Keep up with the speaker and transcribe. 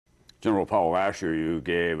General Powell, last year you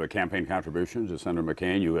gave a campaign contribution to Senator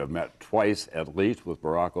McCain. You have met twice at least with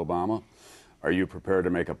Barack Obama. Are you prepared to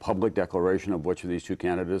make a public declaration of which of these two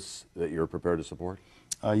candidates that you're prepared to support?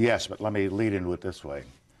 Yes, but let me lead into it this way.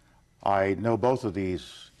 I know both of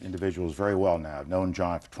these individuals very well now. I've known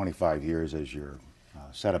John for 25 years, as your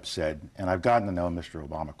setup said, and I've gotten to know Mr.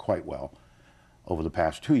 Obama quite well over the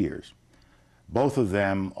past 2 years. Both of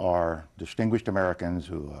them are distinguished Americans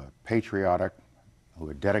who are patriotic, who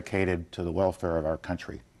are dedicated to the welfare of our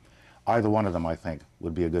country. Either one of them, I think,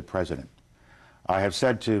 would be a good president. I have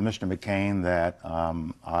said to Mr. McCain that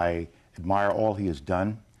I admire all he has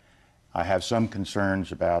done. I have some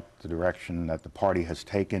concerns about the direction that the party has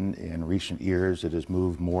taken in recent years. It has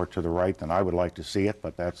moved more to the right than I would like to see it,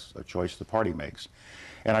 but that's a choice the party makes.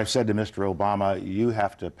 And I've said to Mr. Obama, you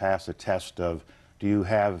have to pass a test of, do you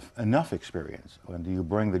have enough experience, and do you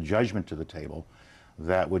bring the judgment to the table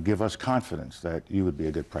that would give us confidence that you would be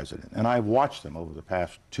a good president? And I've watched them over the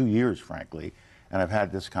past 2 years, frankly, and I've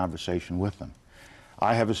had this conversation with them.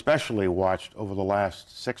 I have especially watched over the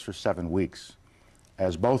last 6 or 7 weeks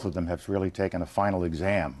as both of them have really taken a final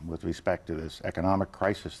exam with respect to this economic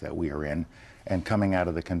crisis that we are in and coming out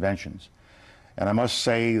of the conventions. And I must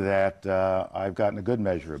say that I've gotten a good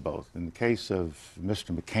measure of both. In the case of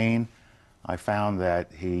Mr. McCain, I found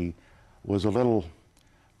that he was a little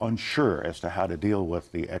unsure as to how to deal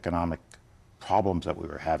with the economic problems that we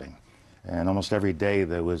were having. And almost every day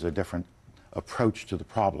there was a different approach to the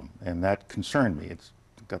problem, and that concerned me. It's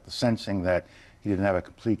got the sensing that he didn't have a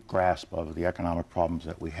complete grasp of the economic problems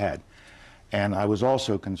that we had. And I was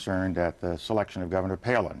also concerned at the selection of Governor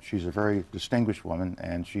Palin. She's a very distinguished woman,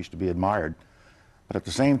 and she's to be admired. But at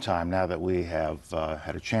the same time, now that we have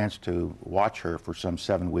had a chance to watch her for some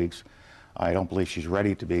 7 weeks, I don't believe she's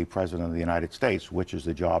ready to be President of the United States, which is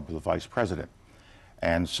the job of the Vice President.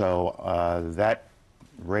 And so that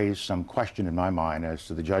raised some question in my mind as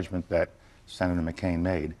to the judgment that Senator McCain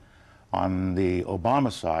made. On the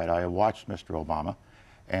Obama side, I watched Mr. Obama,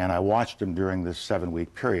 and I watched him during this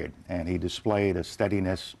 7-week period, and he displayed a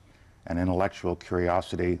steadiness, an intellectual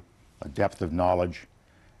curiosity, a depth of knowledge,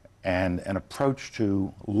 and an approach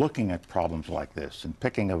to looking at problems like this and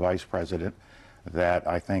picking a vice president that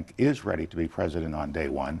I think is ready to be president on day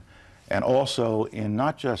one, and also in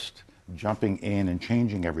not just jumping in and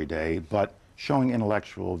changing every day, but showing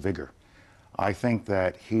intellectual vigor. I think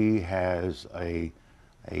that he has a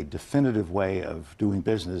definitive way of doing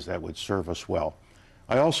business that would serve us well.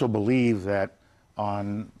 I also believe that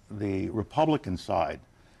on the Republican side,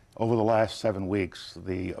 over the last 7 weeks,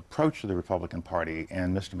 the approach to the Republican Party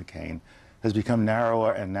and Mr. McCain has become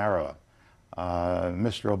narrower and narrower.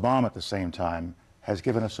 Mr. Obama, at the same time, has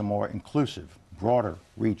given us a more inclusive, broader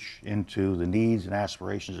reach into the needs and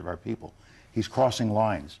aspirations of our people. He's crossing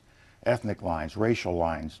lines, ethnic lines, racial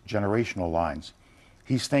lines, generational lines.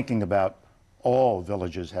 He's thinking about all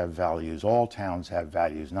villages have values, all towns have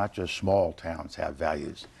values, not just small towns have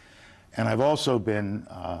values. And I've also been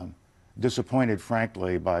disappointed,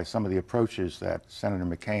 frankly, by some of the approaches that Senator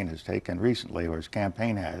McCain has taken recently, or his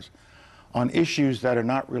campaign has, on issues that are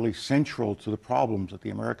not really central to the problems that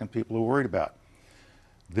the American people are worried about.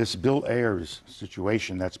 This Bill Ayers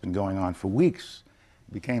situation that's been going on for weeks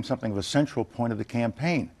became something of a central point of the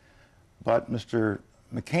campaign. But Mr.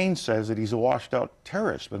 McCain says that he's a washed-out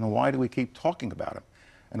terrorist, but then why do we keep talking about him?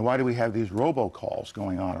 And why do we have these robocalls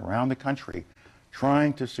going on around the country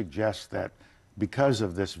trying to suggest that because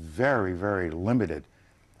of this very, very limited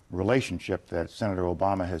relationship that Senator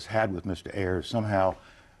Obama has had with Mr. Ayers, somehow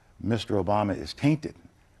Mr. Obama is tainted?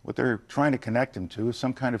 What they're trying to connect him to is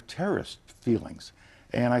some kind of terrorist feelings,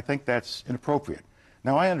 and I think that's inappropriate.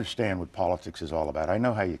 Now, I understand what politics is all about. I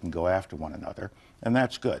know how you can go after one another, and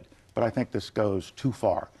that's good. But I think this goes too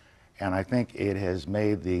far, and I think it has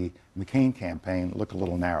made the McCain campaign look a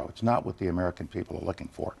little narrow. It's not what the American people are looking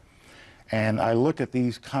for. And I look at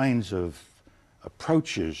these kinds of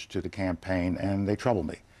approaches to the campaign, and they trouble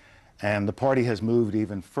me. And the party has moved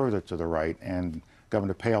even further to the right, and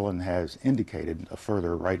Governor Palin has indicated a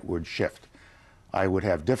further rightward shift. I would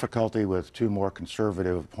have difficulty with 2 more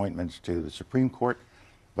conservative appointments to the Supreme Court,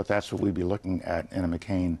 but that's what we'd be looking at in a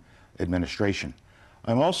McCain administration.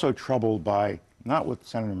 I'm also troubled by not what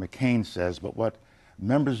Senator McCain says, but what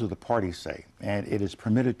members of the party say. And it is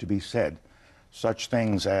permitted to be said such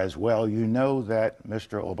things as, well, you know that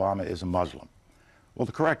Mr. Obama is a Muslim. Well,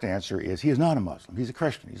 the correct answer is he is not a Muslim. He's a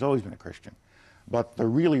Christian. He's always been a Christian. But the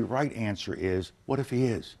really right answer is, what if he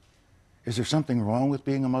is? Is there something wrong with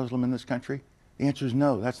being a Muslim in this country? The answer is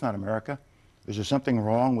no, that's not America. Is there something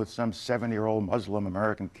wrong with some 70-year-old Muslim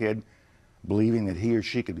American kid believing that he or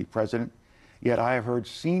she could be president? Yet I have heard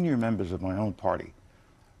senior members of my own party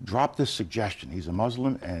drop this suggestion. He's a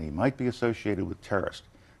Muslim and he might be associated with terrorists.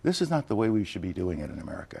 This is not the way we should be doing it in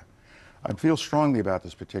America. I feel strongly about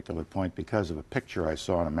this particular point because of a picture I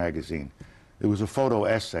saw in a magazine. It was a photo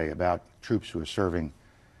essay about troops who are serving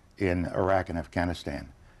in Iraq and Afghanistan.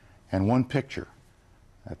 And one picture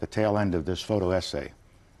at the tail end of this photo essay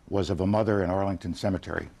was of a mother in Arlington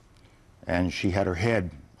Cemetery. And she had her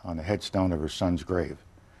head on the headstone of her son's grave.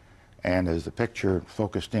 And as the picture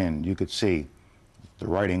focused in, you could see the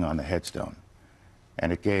writing on the headstone.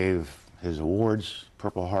 And it gave his awards,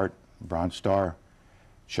 Purple Heart, Bronze Star,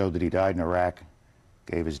 showed that he died in Iraq,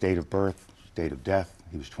 gave his date of birth, his date of death.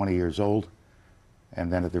 He was 20 years old.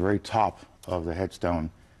 And then at the very top of the headstone,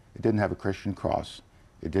 it didn't have a Christian cross.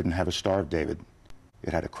 It didn't have a Star of David.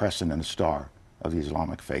 It had a crescent and a star of the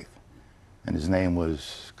Islamic faith. And his name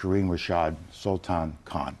was Kareem Rashad Sultan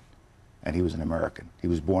Khan. And he was an American. He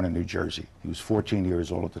was born in New Jersey. He was 14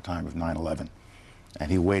 years old at the time of 9/11. And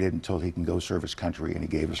he waited until he can go serve his country, and he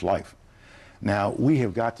gave his life. Now, we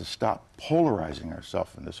have got to stop polarizing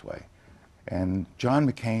ourselves in this way. And John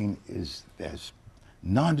McCain is as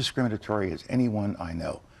non-discriminatory as anyone I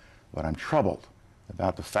know. But I'm troubled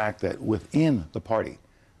about the fact that within the party,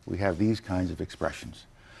 we have these kinds of expressions.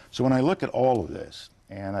 So when I look at all of this,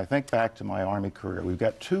 and I think back to my Army career, we've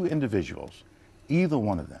got two individuals. Either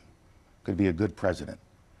one of them could be a good president.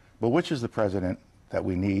 But which is the president that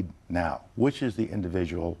we need now? Which is the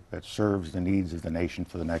individual that serves the needs of the nation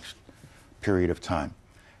for the next period of time?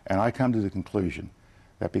 And I come to the conclusion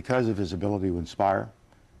that because of his ability to inspire,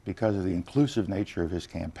 because of the inclusive nature of his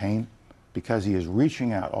campaign, because he is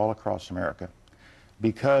reaching out all across America,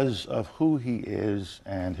 because of who he is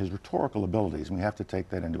and his rhetorical abilities, and we have to take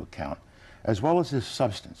that into account, as well as his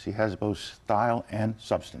substance. He has both style and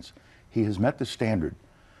substance. He has met the standard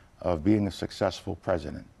of being a successful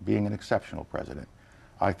president, being an exceptional president.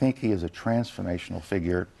 I think he is a transformational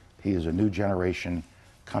figure. He is a new generation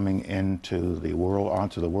coming into the world,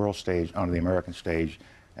 onto the world stage, onto the American stage,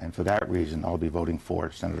 and for that reason, I'll be voting for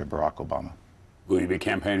Senator Barack Obama. Will you be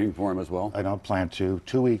campaigning for him as well? I don't plan to.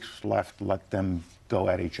 2 weeks left, let them go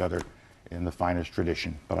at each other in the finest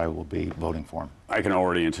tradition, but I will be voting for him. I can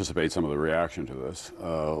already anticipate some of the reaction to this.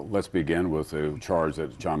 Let's begin with the charge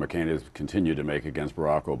that John McCain has continued to make against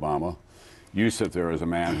Barack Obama. You sit there as a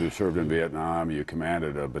man who served in Vietnam. You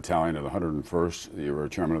commanded a battalion of the 101st. You were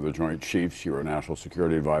chairman of the Joint Chiefs. You were a national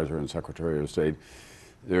security advisor and Secretary of State.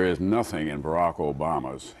 There is nothing in Barack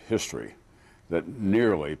Obama's history that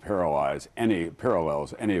nearly parallels any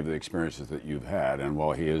of the experiences that you've had. And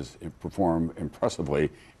while he has performed impressively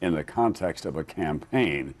in the context of a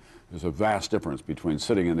campaign, there's a vast difference between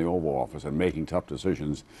sitting in the Oval Office and making tough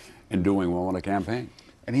decisions and doing well in a campaign.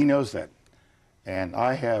 And he knows that. And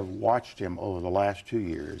I have watched him over the last 2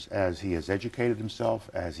 years as he has educated himself,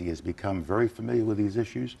 as he has become very familiar with these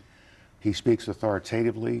issues. He speaks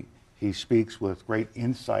authoritatively. He speaks with great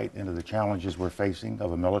insight into the challenges we're facing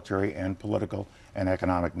of a military and political and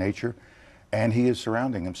economic nature. And he is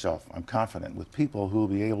surrounding himself, I'm confident, with people who will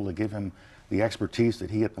be able to give him the expertise that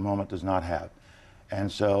he at the moment does not have.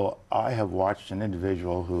 And so I have watched an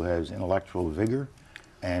individual who has intellectual vigor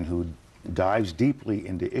and who dives deeply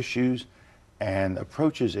into issues and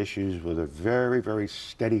approaches issues with a very, very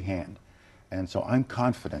steady hand. And so I'm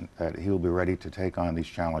confident that he'll be ready to take on these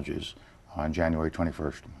challenges on January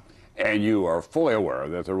 21st. And you are fully aware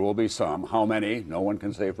that there will be some, how many, no one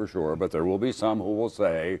can say for sure, but there will be some who will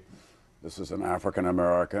say, this is an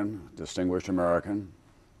African-American, distinguished American,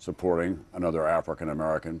 supporting another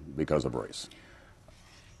African-American because of race.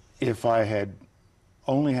 If I had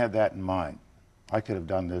only had that in mind, I could have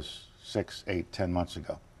done this 6, 8, 10 months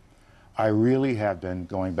ago. I really have been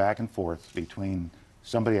going back and forth between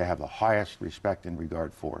somebody I have the highest respect and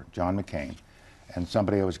regard for, John McCain, and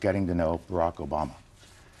somebody I was getting to know, Barack Obama.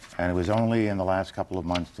 And it was only in the last couple of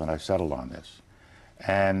months that I settled on this.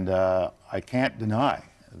 And I can't deny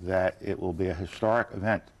that it will be a historic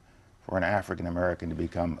event for an African American to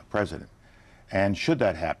become president. And should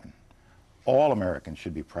that happen, all Americans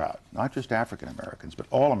should be proud, not just African Americans, but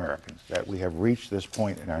all Americans, that we have reached this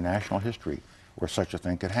point in our national history where such a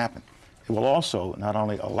thing could happen. It will also not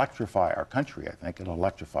only electrify our country, I think, it'll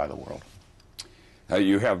electrify the world.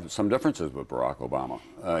 You have some differences with Barack Obama.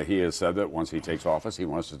 He has said that once he takes office, he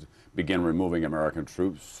wants to begin removing American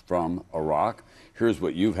troops from Iraq. Here's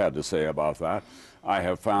what you've had to say about that. I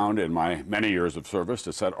have found in my many years of service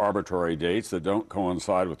to set arbitrary dates that don't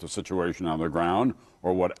coincide with the situation on the ground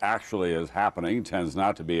or what actually is happening tends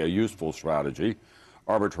not to be a useful strategy.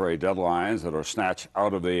 Arbitrary deadlines that are snatched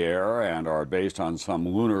out of the air and are based on some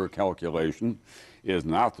lunar calculation is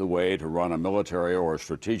not the way to run a military or a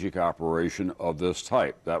strategic operation of this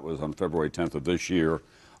type. That was on February 10th of this year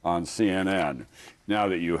on CNN. Now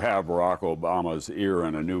that you have Barack Obama's ear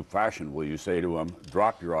in a new fashion, will you say to him,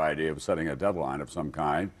 drop your idea of setting a deadline of some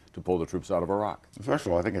kind to pull the troops out of Iraq? First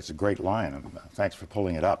of all, I think it's a great line, and thanks for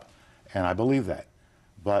pulling it up. And I believe that.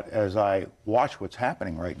 But as I watch what's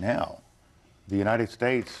happening right now, the United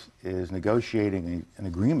States is negotiating an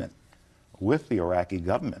agreement with the Iraqi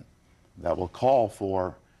government that will call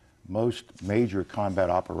for most major combat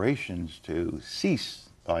operations to cease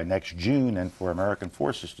by next June and for American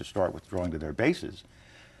forces to start withdrawing to their bases.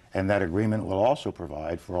 And that agreement will also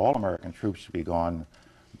provide for all American troops to be gone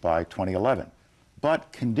by 2011,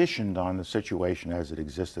 but conditioned on the situation as it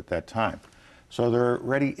exists at that time. So there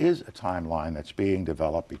already is a timeline that's being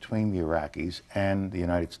developed between the Iraqis and the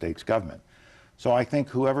United States government. So I think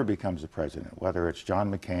whoever becomes the president, whether it's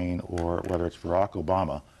John McCain or whether it's Barack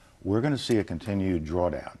Obama, we're going to see a continued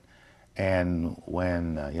drawdown. And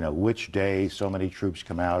when, which day so many troops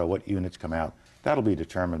come out or what units come out, that'll be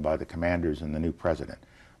determined by the commanders and the new president.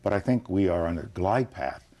 But I think we are on a glide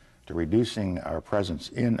path to reducing our presence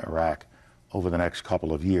in Iraq over the next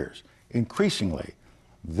couple of years. Increasingly,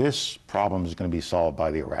 this problem is going to be solved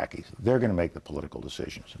by the Iraqis. They're going to make the political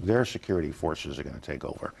decisions. Their security forces are going to take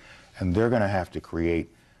over. And they're going to have to create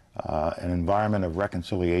an environment of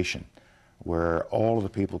reconciliation where all of the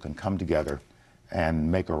people can come together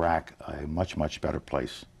and make Iraq a much, much better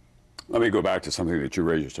place. Let me go back to something that you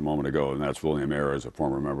raised just a moment ago, and that's William Ayers, a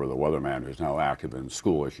former member of the Weatherman, who's now active in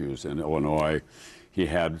school issues in Illinois. He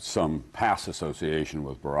had some past association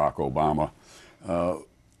with Barack Obama.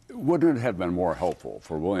 Wouldn't it have been more helpful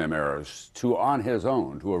for William Ayers to, on his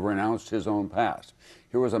own, to have renounced his own past?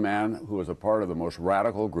 Here was a man who was a part of the most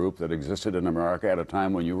radical group that existed in America at a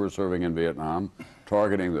time when you were serving in Vietnam,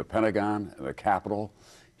 targeting the Pentagon and the Capitol.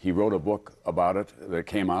 He wrote a book about it that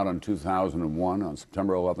came out in 2001 on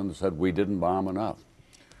September 11th that said, "We didn't bomb enough."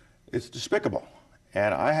 It's despicable.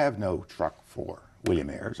 And I have no truck for William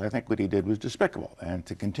Ayers. I think what he did was despicable. And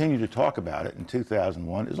to continue to talk about it in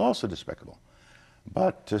 2001 is also despicable.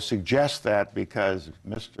 But to suggest that because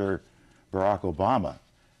Mr. Barack Obama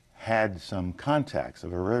had some contacts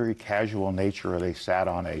of a very casual nature or they sat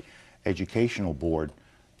on a educational board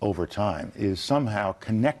over time is somehow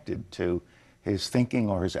connected to his thinking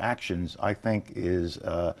or his actions, I think is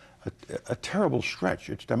a terrible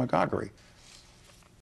stretch. It's demagoguery.